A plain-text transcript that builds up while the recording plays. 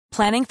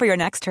Planning for your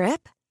next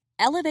trip?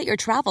 Elevate your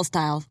travel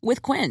style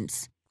with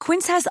Quince.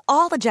 Quince has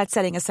all the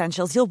jet-setting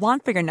essentials you'll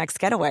want for your next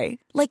getaway,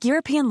 like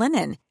European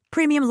linen,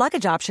 premium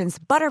luggage options,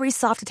 buttery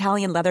soft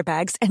Italian leather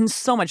bags, and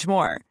so much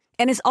more.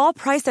 And is all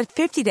priced at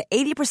 50 to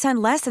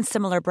 80% less than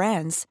similar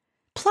brands.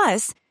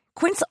 Plus,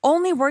 Quince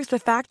only works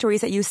with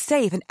factories that use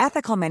safe and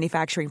ethical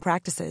manufacturing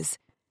practices.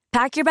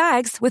 Pack your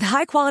bags with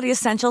high-quality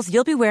essentials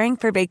you'll be wearing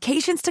for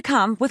vacations to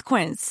come with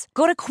Quince.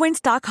 Go to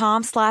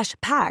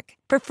quince.com/pack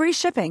for free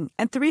shipping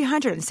and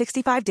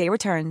 365-day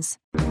returns.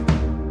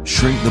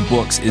 Shrink the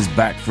Box is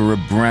back for a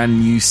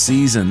brand new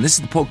season. This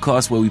is the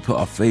podcast where we put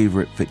our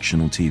favourite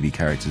fictional TV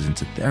characters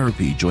into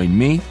therapy. Join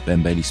me,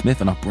 Ben Bailey-Smith,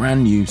 and our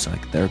brand new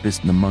psychotherapist,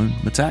 Namone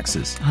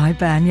Metaxas. Hi,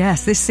 Ben.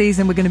 Yes, this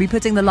season we're going to be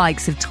putting the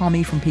likes of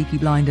Tommy from Peaky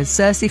Blinders,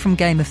 Cersei from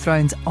Game of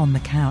Thrones on the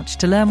couch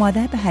to learn why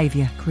their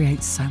behaviour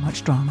creates so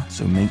much drama.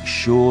 So make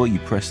sure you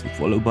press the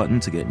follow button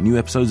to get new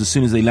episodes as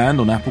soon as they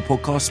land on Apple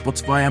Podcasts,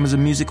 Spotify,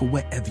 Amazon Music, or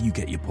wherever you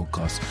get your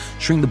podcasts.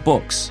 Shrink the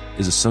Box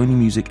is a Sony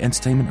Music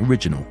Entertainment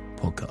original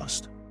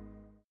podcast.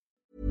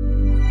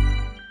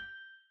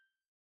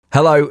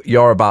 Hello,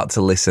 you're about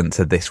to listen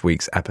to this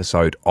week's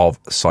episode of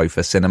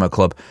Sofa Cinema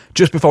Club.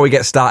 Just before we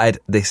get started,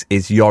 this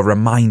is your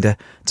reminder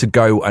to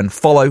go and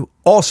follow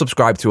or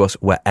subscribe to us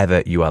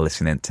wherever you are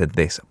listening to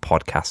this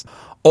podcast.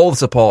 All the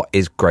support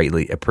is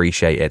greatly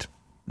appreciated.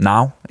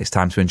 Now, it's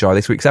time to enjoy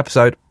this week's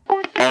episode.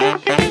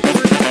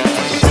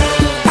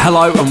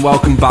 Hello and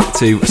welcome back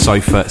to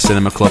Sofa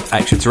Cinema Club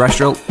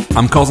Extraterrestrial.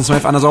 I'm Colson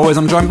Smith and as always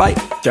I'm joined by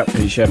Jack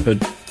P.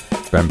 Shepherd.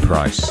 Ben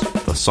Price.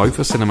 The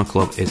Sofa Cinema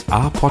Club is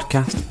our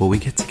podcast where we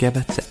get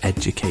together to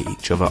educate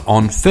each other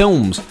on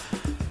films.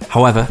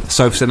 However,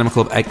 Sofa Cinema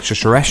Club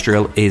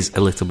Extraterrestrial is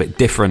a little bit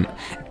different.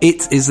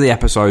 It is the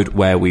episode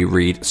where we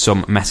read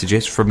some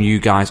messages from you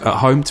guys at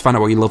home to find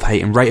out what you love,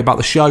 hate and rate about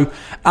the show,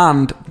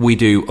 and we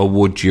do a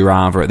Would You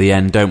Rather at the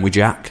end, don't we,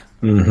 Jack?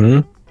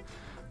 Mm-hmm.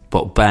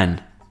 But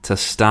Ben, to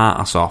start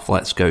us off,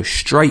 let's go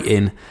straight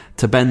in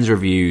to Ben's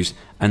reviews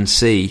and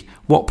see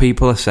what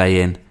people are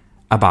saying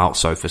about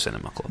Sofa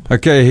Cinema Club.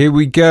 Okay, here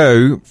we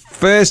go.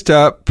 First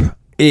up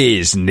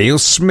is Neil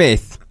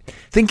Smith. I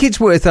think it's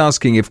worth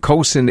asking if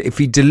Coulson, if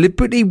he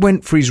deliberately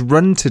went for his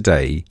run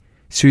today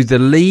through the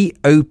Lee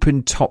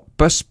open top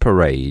bus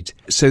parade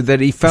so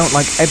that he felt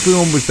like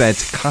everyone was there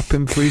to clap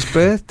him for his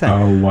birthday.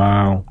 Oh,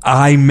 wow.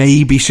 I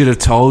maybe should have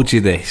told you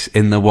this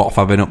in the what have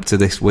I been up to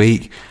this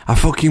week. I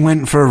fucking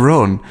went for a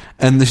run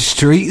and the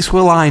streets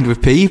were lined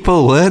with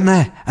people, weren't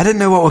they? I didn't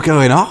know what were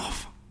going off.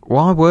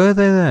 Why were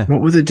they there?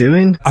 What were they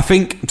doing? I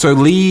think, so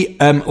Lee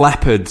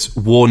Leopards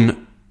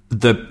won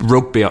the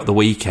rugby at the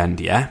weekend,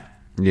 yeah?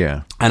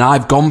 Yeah. And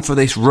I've gone for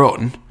this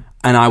run,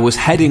 and I was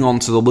heading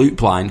onto the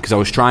loop line because I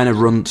was trying to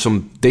run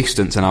some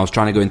distance and I was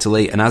trying to go into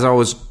Lee. And as I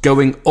was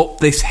going up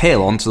this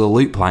hill onto the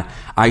loop line,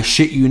 I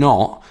shit you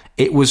not,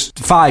 it was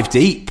 5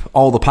 deep,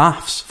 all the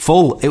paths,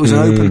 full. It was an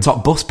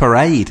open-top bus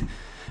parade.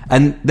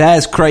 And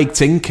there's Craig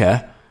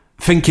Tinker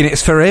thinking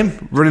it's for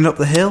him, running up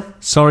the hill.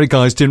 Sorry,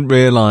 guys, didn't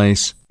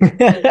realise.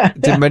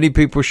 Did many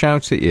people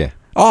shout at you?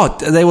 Oh,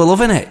 they were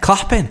loving it,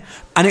 clapping.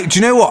 And do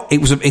you know what?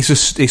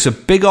 It's a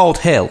big old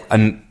hill,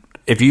 and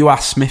if you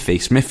ask Smithy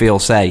will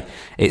say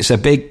it's a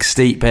big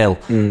steep hill.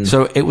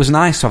 So it was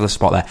nice to have the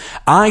spot there.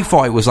 I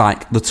thought it was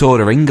like the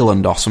Tour of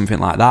England or something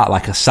like that,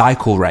 like a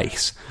cycle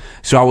race.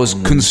 So I was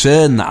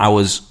concerned that I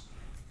was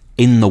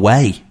in the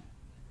way.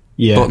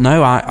 Yeah. But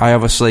no, I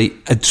obviously...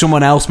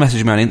 Someone else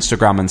messaged me on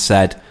Instagram and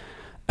said,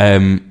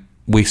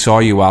 we saw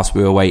you whilst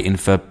we were waiting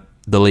for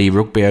the Lee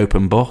Rugby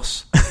Open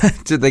bus.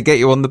 Did they get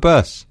you on the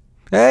bus?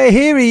 Hey,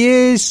 here he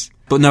is.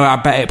 But no, I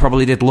bet it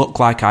probably did look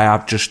like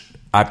I've just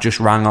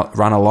ran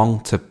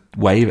along to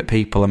wave at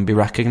people and be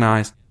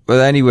recognised.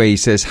 Well, anyway, he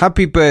says,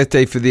 happy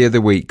birthday for the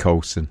other week,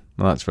 Coulson.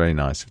 Well, that's very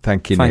nice.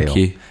 Thank you, Neil. Thank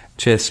you.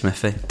 Cheers,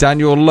 Smithy.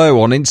 Daniel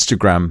Lowe on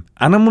Instagram.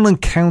 Animal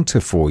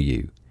encounter for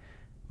you.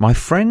 My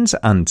friend's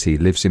auntie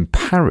lives in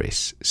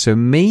Paris, so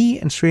me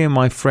and 3 of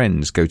my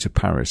friends go to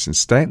Paris and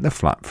stay at the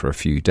flat for a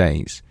few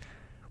days.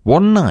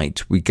 One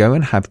night, we go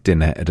and have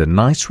dinner at a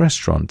nice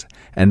restaurant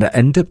and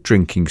end up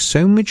drinking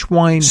so much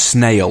wine...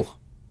 Snail.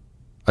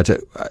 I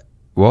don't...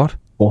 what?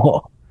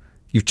 What?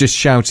 You've just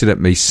shouted at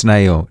me,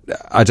 snail.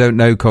 I don't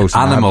know, Colson.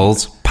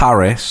 Animals,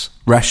 Paris,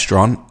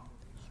 restaurant.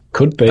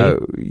 Could be.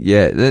 Oh,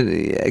 yeah,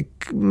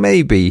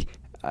 maybe.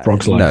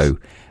 Frog's legs.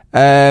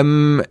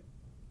 No.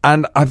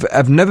 And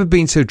I've never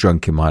been so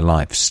drunk in my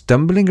life,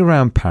 stumbling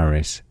around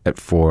Paris at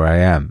 4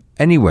 a.m.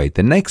 Anyway,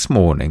 the next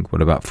morning,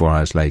 about 4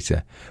 hours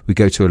later, we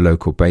go to a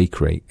local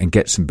bakery and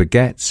get some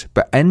baguettes,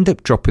 but end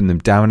up dropping them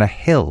down a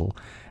hill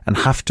and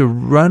have to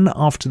run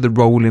after the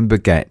rolling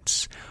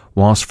baguettes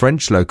whilst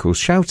French locals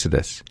shout at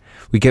us.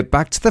 We get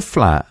back to the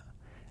flat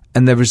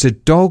and there is a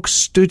dog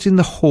stood in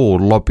the hall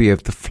lobby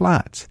of the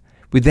flat.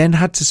 We then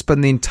had to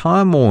spend the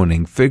entire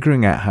morning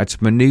figuring out how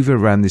to manoeuvre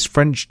around this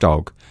French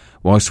dog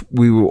whilst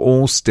we were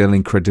all still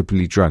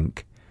incredibly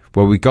drunk.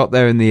 Well, we got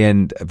there in the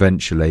end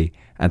eventually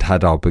and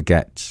had our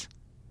baguettes.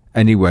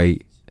 Anyway,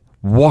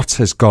 What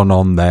has gone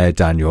on there,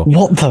 Daniel?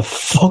 What the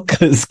fuck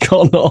has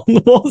gone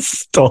on? What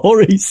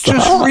story's that?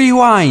 Just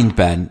rewind,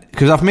 Ben,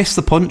 because I've missed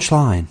the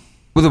punchline.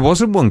 Well, there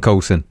wasn't one,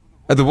 Coulson.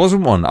 There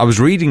wasn't one. I was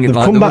reading it. They've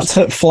like come back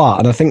to the flat,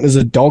 and I think there's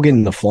a dog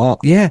in the flat.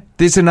 Yeah,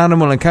 there's an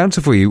animal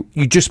encounter for you.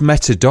 You just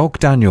met a dog,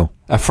 Daniel.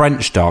 A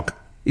French dog.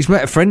 He's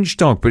met a French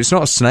dog, but it's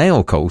not a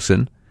snail,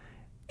 Coulson.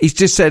 He's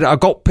just said, I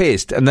got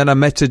pissed, and then I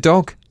met a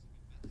dog.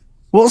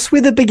 What's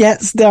with the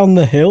baguettes down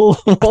the hill?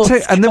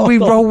 And then we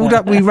rolled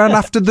up. We ran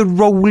after the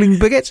rolling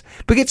baguettes.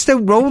 Baguettes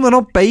don't roll; they're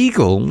not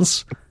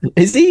bagels.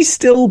 Is he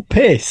still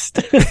pissed?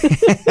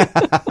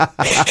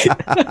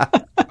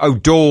 Oh,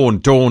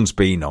 Dawn's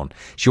been on.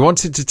 She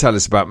wanted to tell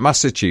us about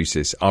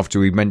Massachusetts after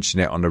we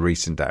mentioned it on a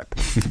recent app.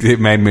 It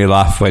made me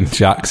laugh when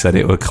Jack said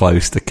it were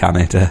close to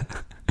Canada.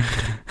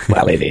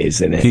 Well, it is,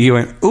 isn't it? He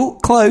went, "Oh,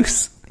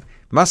 close."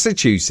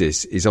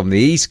 Massachusetts is on the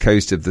east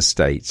coast of the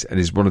state and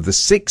is one of the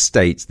 6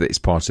 states that is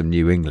part of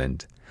New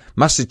England.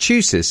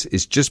 Massachusetts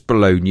is just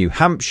below New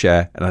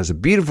Hampshire and has a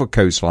beautiful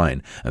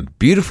coastline and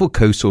beautiful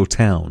coastal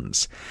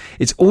towns.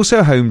 It's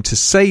also home to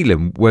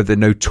Salem, where the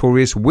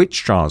notorious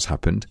witch trials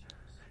happened.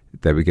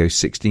 There we go,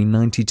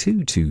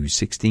 1692 to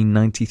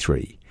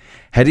 1693.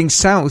 Heading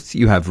south,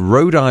 you have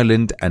Rhode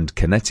Island and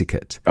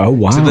Connecticut. Oh,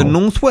 wow. To the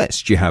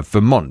northwest, you have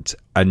Vermont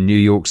and New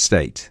York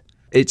State.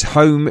 It's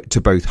home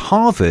to both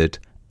Harvard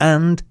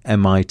and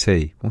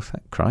MIT. What's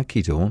that?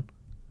 Crikey, Dawn.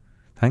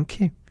 Thank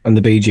you. And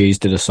the Bee Gees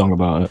did a song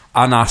about it.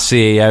 And our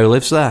CEO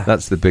lives there.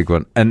 That's the big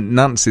one. And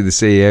Nancy, the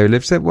CEO,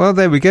 lives there. Well,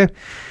 there we go.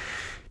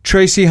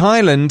 Tracy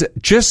Hyland,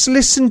 just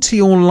listen to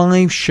your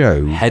live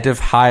show. Head of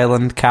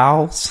Highland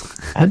Cows?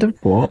 Head of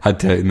what? I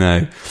don't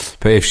know.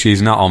 But if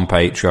she's not on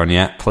Patreon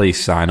yet, please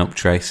sign up,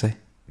 Tracy.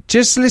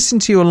 Just listen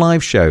to your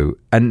live show.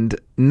 And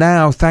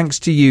now, thanks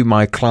to you,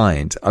 my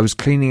client, I was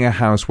cleaning a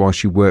house while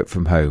she worked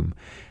from home.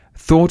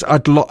 Thought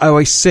I'd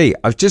I see.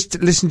 I've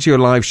just listened to your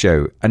live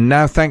show, and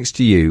now thanks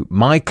to you,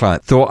 my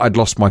client thought I'd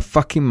lost my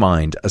fucking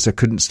mind as I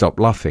couldn't stop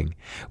laughing.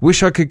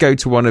 Wish I could go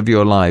to one of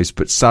your lives,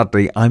 but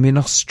sadly, I'm in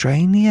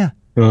Australia.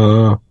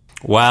 Well,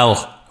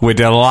 we're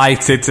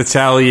delighted to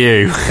tell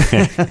you.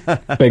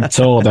 Big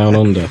tour down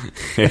under.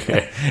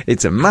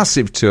 It's a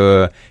massive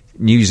tour.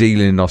 New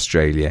Zealand,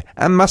 Australia,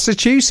 and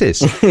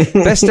Massachusetts.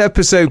 Best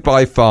episode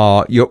by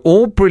far. You're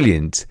all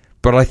brilliant,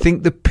 but I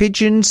think the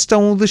pigeon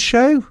stole the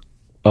show.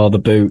 Oh, the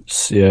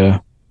boots, yeah.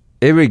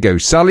 Here we go.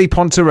 Sally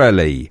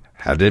Pontarelli,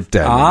 head of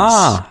delis.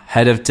 Ah,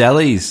 head of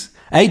delis.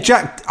 Hey,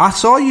 Jack, I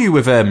saw you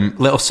with a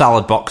little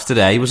salad box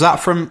today. Was that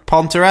from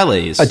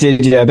Pontarelli's? I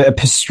did, yeah. A bit of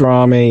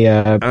pastrami,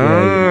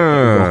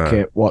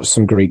 rocket, watch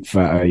some Greek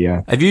feta,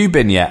 yeah. Have you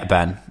been yet,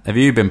 Ben? Have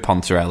you been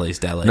Pontarelli's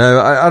deli? No,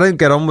 I don't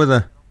get on with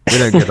her. We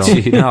don't get on. Do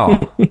you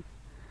not?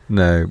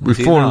 No, we've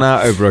fallen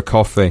out over a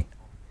coffee.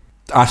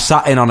 I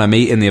sat in on a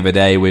meeting the other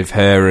day with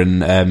her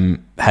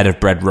and head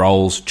of bread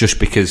rolls, just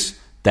because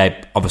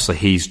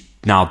he's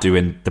now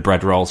doing the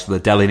bread rolls for the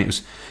deli, and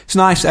it's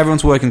nice.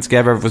 Everyone's working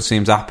together. Everyone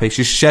seems happy.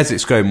 She says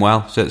it's going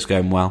well.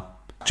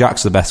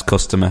 Jack's the best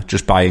customer,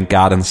 just buying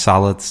garden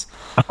salads.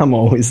 I'm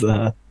always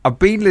there. I've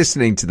been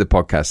listening to the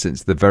podcast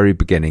since the very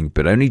beginning,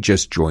 but only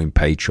just joined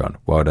Patreon.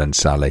 Well done,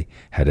 Sally,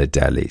 head of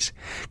delis.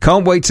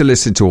 Can't wait to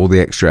listen to all the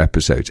extra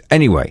episodes.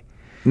 Anyway,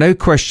 no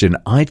question,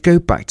 I'd go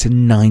back to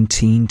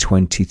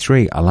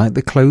 1923. I like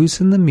the clothes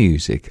and the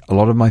music. A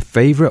lot of my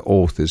favourite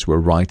authors were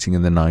writing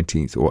in the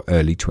 19th or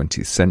early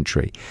 20th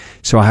century,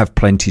 so I have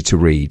plenty to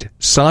read.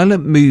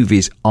 Silent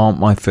movies aren't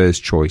my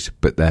first choice,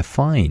 but they're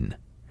fine.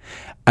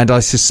 And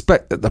I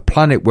suspect that the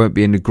planet won't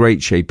be in a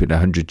great shape in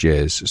 100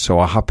 years, so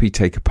I'll happily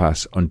take a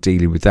pass on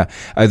dealing with that.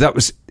 That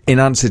was in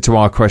answer to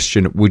our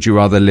question, would you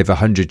rather live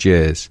 100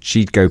 years?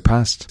 She'd go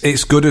past.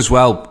 It's good as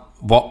well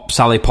what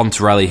Sally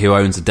Pontarelli, who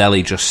owns the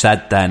deli, just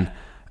said then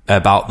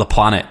about the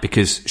planet,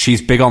 because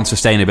she's big on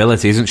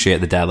sustainability, isn't she,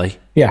 at the deli?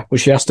 Yeah, well,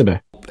 she has to be.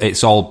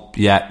 It's all,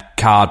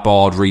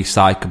 cardboard,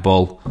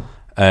 recyclable,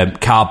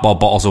 cardboard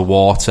bottles of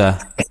water.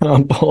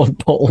 Cardboard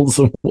bottles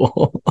of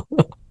water.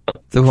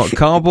 The what?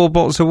 Cardboard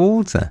bottles of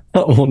water?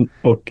 That won't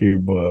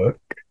fucking work.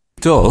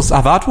 It does.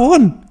 I've had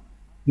one.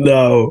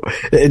 No,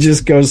 it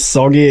just goes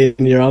soggy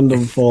in your hand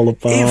and fall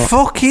apart. It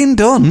fucking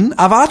done.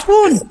 I've had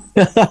one.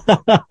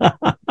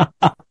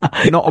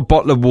 Not a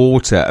bottle of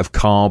water, of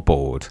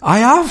cardboard. I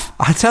have.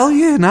 I tell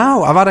you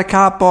now. I've had a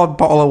cardboard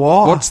bottle of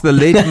water. What's the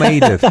lid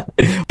made of?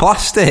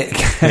 Plastic.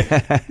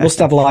 Must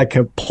have like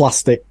a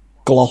plastic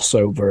gloss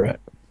over it.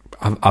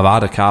 I've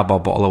had a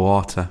cardboard bottle of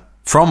water.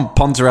 From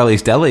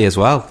Pontarelli's Deli as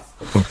well.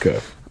 Okay.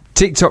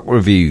 TikTok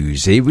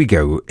reviews. Here we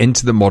go.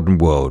 Into the modern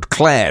world.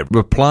 Claire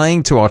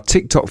replying to our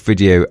TikTok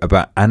video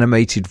about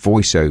animated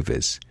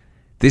voiceovers.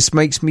 This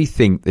makes me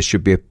think there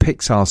should be a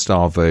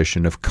Pixar-style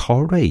version of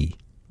Corrie.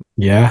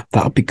 Yeah,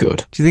 that'd be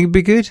good. Do you think it'd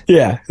be good?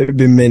 Yeah, it'd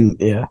be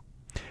mint, yeah.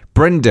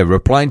 Brenda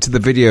replying to the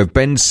video of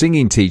Ben's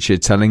singing teacher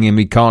telling him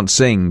he can't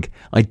sing.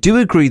 I do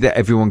agree that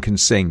everyone can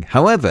sing.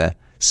 However,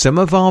 some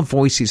of our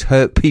voices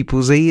hurt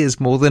people's ears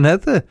more than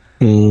other.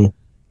 Mm.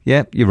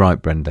 Yeah, you're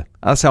right, Brenda.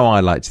 That's how I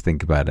like to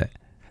think about it.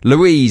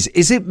 Louise,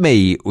 is it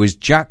me or is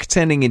Jack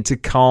turning into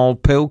Carl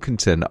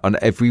Pilkington on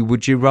every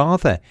Would You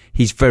Rather?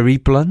 He's very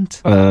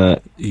blunt.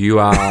 You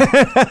are...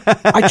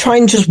 I try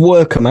and just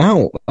work them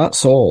out,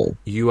 that's all.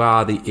 You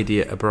are the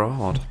idiot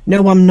abroad.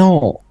 No, I'm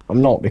not.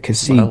 I'm not,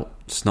 because Well,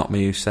 it's not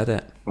me who said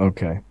it.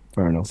 Okay,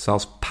 fair enough.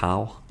 Sounds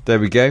pal. There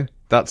we go.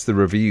 That's the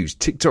reviews.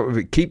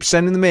 TikTok, keep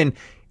sending them in.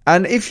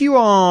 And if you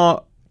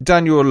are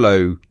Daniel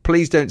Lowe,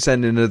 please don't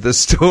send in another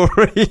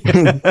story.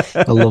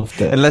 I loved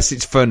it. Unless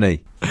it's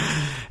funny.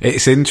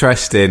 It's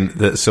interesting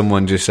that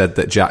someone just said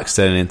that Jack's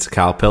turning into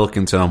Carl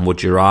Pilkington on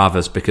Would You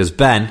Rathers, because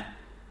Ben,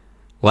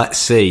 let's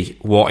see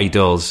what he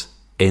does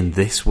in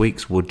this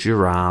week's Would You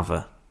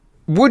Rather.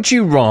 Would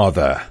you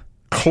rather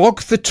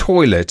clog the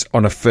toilet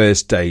on a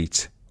first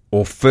date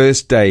or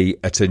first day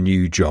at a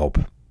new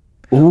job?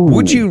 Ooh.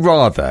 Would you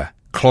rather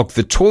clog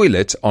the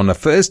toilet on a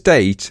first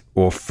date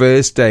or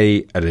first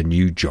day at a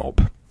new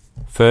job?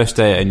 First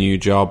day at a new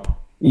job.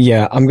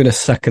 Yeah, I'm going to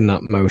second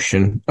that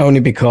motion, only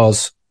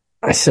because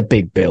it's a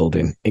big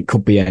building. It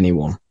could be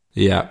anyone.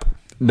 Yep.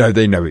 No,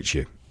 they know it's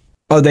you.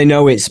 Oh, they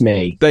know it's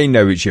me. They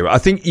know it's you. I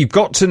think you've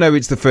got to know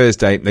it's the first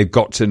date. They've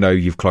got to know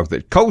you've clogged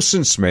it.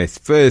 Colson Smith,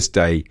 first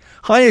day.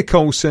 Hiya,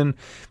 Colson.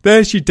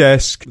 There's your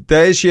desk.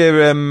 There's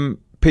your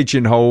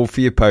pigeonhole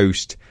for your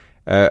post.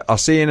 I'll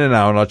see you in an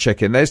hour and I'll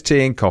check in. There's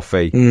tea and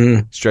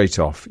coffee. Straight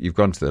off. You've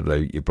gone to the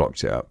loo. You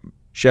blocked it up.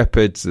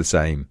 Shepherd's the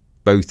same.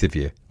 Both of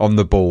you on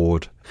the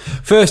board.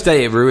 First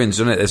day it ruins,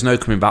 doesn't it? There's no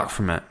coming back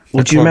from it.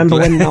 Well, do you remember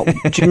when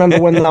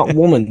that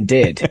woman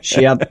did?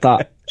 She had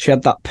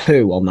that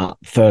poo on that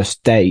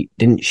first date,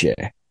 didn't she?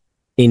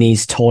 In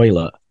his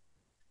toilet,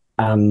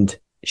 and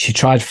she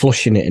tried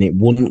flushing it and it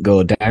wouldn't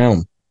go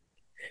down.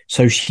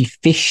 So she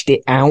fished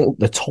it out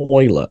the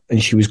toilet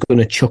and she was going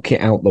to chuck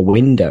it out the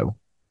window.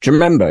 Do you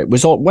remember? It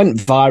went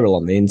viral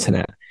on the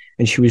internet,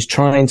 and she was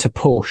trying to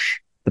push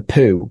the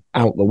poo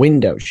out the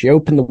window. She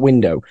opened the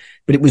window,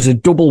 but it was a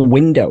double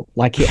window.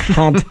 Like, it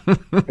had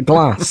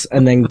glass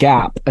and then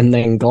gap and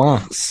then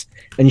glass.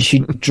 And she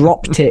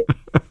dropped it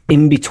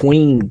in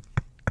between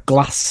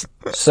glass.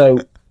 So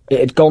it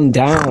had gone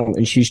down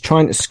and she's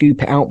trying to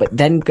scoop it out, but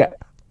then got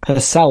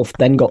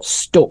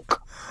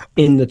stuck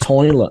in the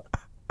toilet,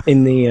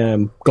 in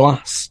the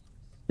glass.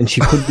 And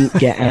she couldn't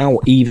get out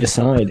either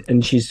side.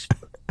 And she's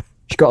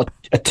got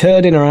a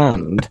turd in her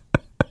hand,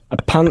 a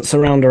pants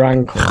around her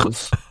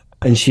ankles,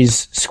 and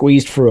she's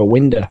squeezed through a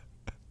window.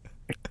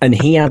 And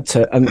he had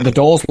to, and the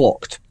door's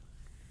locked.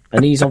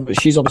 And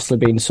she's obviously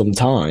been some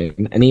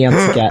time, and he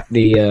had to get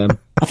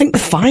I think the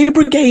fire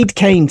brigade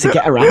came to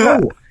get her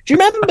out. Do you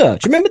remember? Do you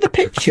remember the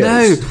pictures?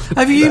 No.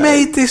 Have you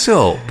made this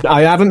up?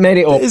 I haven't made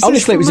it up.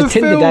 Honestly, it was a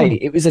Tinder film?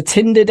 date. It was a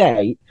Tinder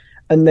date.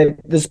 And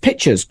there's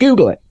pictures.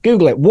 Google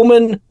it.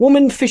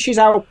 Woman fishes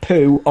out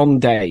poo on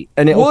date,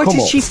 and it'll come up. Why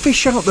did she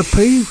fish out the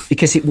poo?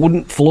 Because it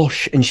wouldn't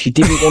flush, and she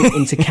didn't want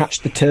him to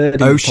catch the turd.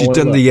 In Oh, the she's toilet.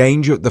 done the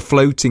angel, the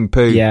floating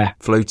poo. Yeah.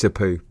 Floater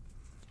poo.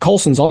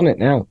 Colson's on it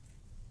now,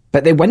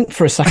 but they went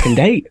for a second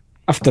date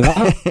after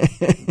that.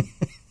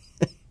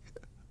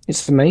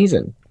 It's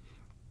amazing.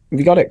 Have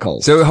you got it,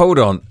 Cole? So hold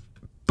on,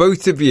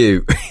 both of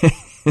you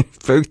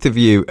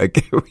are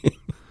going.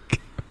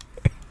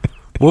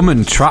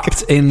 Woman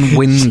trapped in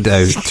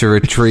window to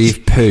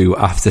retrieve poo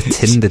after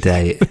Tinder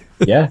date.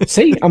 Yeah.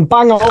 See, I'm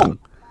bang on.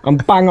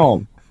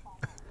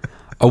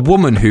 A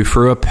woman who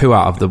threw a poo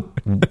out of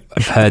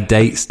her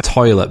date's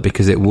toilet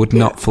because it would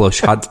not flush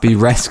had to be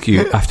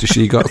rescued after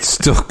she got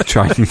stuck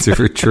trying to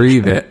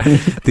retrieve it.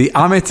 The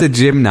amateur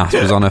gymnast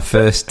was on her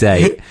first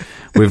date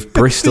with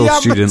Bristol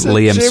student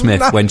Liam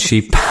Smith when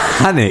she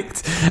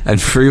panicked and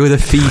threw the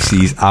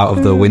feces out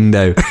of the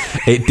window.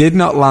 It did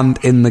not land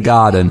in the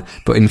garden,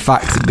 but in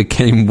fact it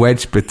became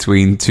wedged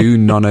between two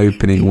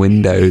non-opening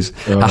windows.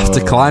 After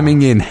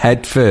climbing in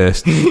head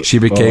first, she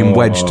became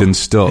wedged and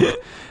stuck.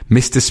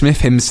 Mr.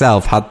 Smith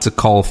himself had to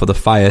call for the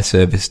fire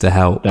service to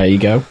help. There you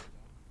go.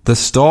 The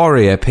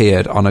story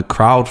appeared on a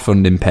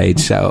crowdfunding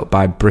page set up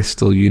by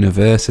Bristol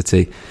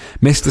University.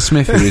 Mr.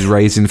 Smith, who is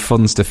raising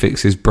funds to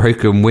fix his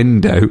broken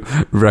window,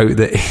 wrote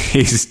that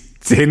his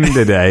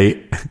Tinder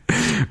date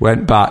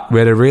went back. We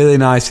had a really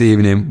nice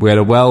evening. We had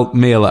a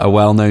meal at a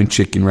well-known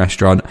chicken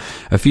restaurant,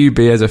 a few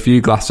beers, a few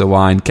glasses of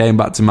wine, came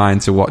back to mine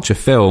to watch a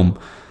film.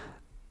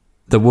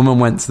 The woman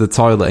went to the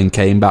toilet and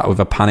came back with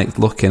a panicked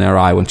look in her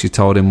eye when she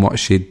told him what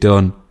she'd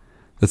done.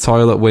 The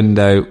toilet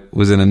window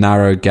was in a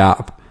narrow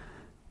gap.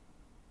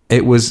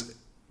 It was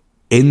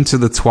into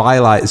the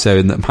twilight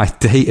zone that my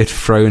date had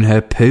thrown her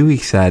poo, he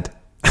said.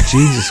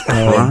 Jesus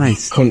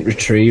Christ. Couldn't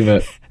retrieve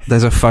it.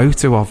 There's a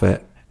photo of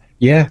it.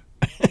 Yeah.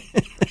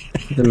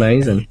 It's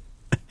amazing.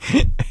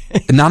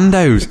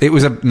 Nando's. It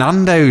was a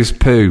Nando's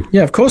poo.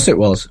 Yeah, of course it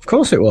was.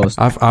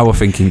 I was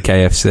thinking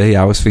KFC.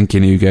 I was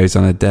thinking who goes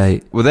on a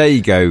date. Well, there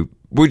you go.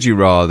 Would you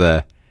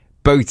rather?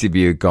 Both of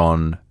you are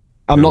gone.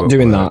 I'm not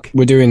doing that.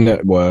 We're doing it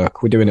at work.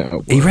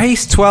 He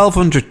raised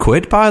 1,200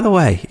 quid, by the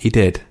way. He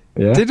did.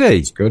 Yeah. Did he?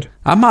 It's good.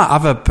 I might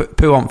have a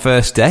poo on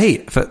first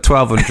date for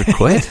 1,200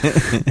 quid.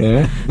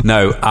 Yeah.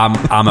 No,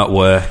 I'm at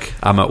work.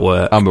 I'm at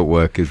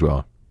work as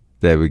well.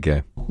 There we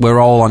go. We're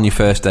all on your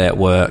first day at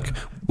work.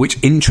 which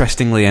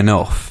interestingly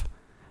enough,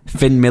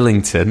 Finn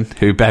Millington,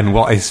 who, Ben,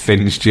 what is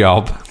Finn's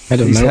job?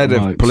 He's head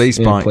of police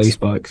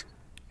bikes.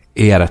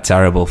 He had a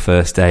terrible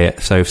first day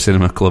at South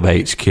Cinema Club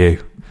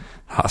HQ.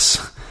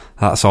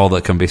 That's all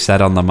that can be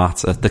said on the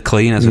matter. The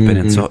cleaners have been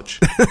in touch.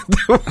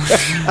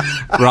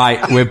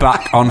 Right, we're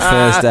back on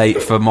Thursday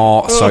for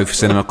more Sofa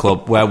Cinema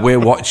Club, where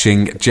we're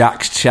watching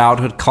Jack's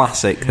childhood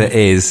classic that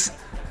is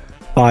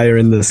Fire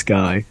in the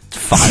Sky.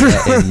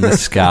 Fire in the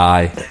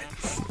Sky.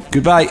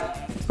 Goodbye.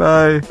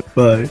 Bye.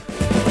 Bye.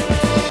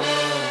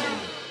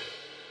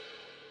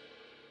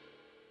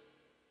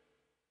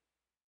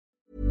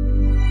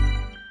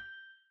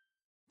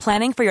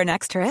 Planning for your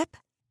next trip?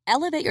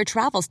 Elevate your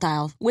travel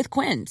style with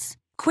Quince.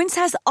 Quince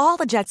has all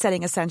the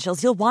jet-setting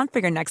essentials you'll want for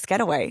your next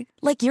getaway,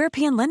 like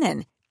European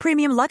linen,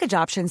 premium luggage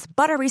options,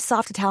 buttery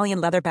soft Italian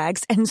leather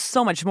bags, and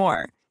so much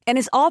more. And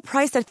is all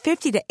priced at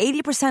 50 to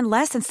 80%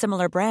 less than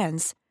similar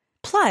brands.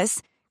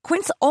 Plus,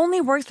 Quince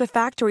only works with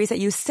factories that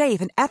use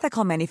safe and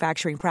ethical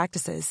manufacturing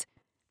practices.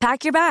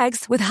 Pack your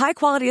bags with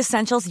high-quality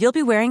essentials you'll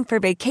be wearing for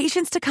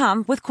vacations to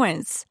come with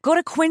Quince. Go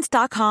to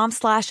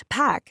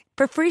quince.com/pack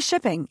for free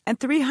shipping and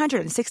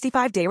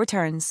 365-day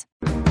returns.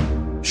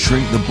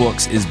 Shrink the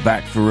Box is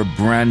back for a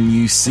brand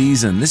new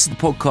season. This is the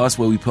podcast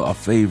where we put our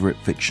favourite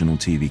fictional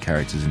TV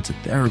characters into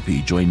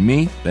therapy. Join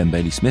me, Ben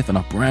Bailey-Smith, and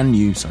our brand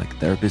new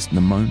psychotherapist,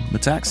 Namone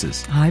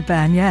Metaxas. Hi,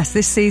 Ben. Yes,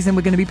 this season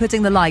we're going to be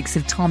putting the likes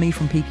of Tommy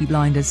from Peaky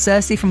Blinders,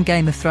 Cersei from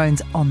Game of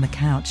Thrones on the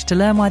couch to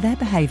learn why their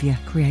behaviour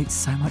creates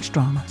so much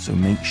drama. So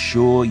make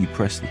sure you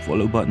press the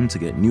follow button to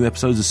get new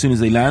episodes as soon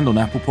as they land on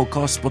Apple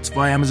Podcasts,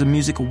 Spotify, Amazon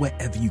Music, or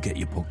wherever you get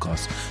your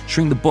podcasts.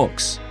 Shrink the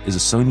Box is a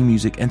Sony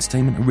Music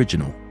Entertainment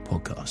original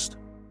podcast.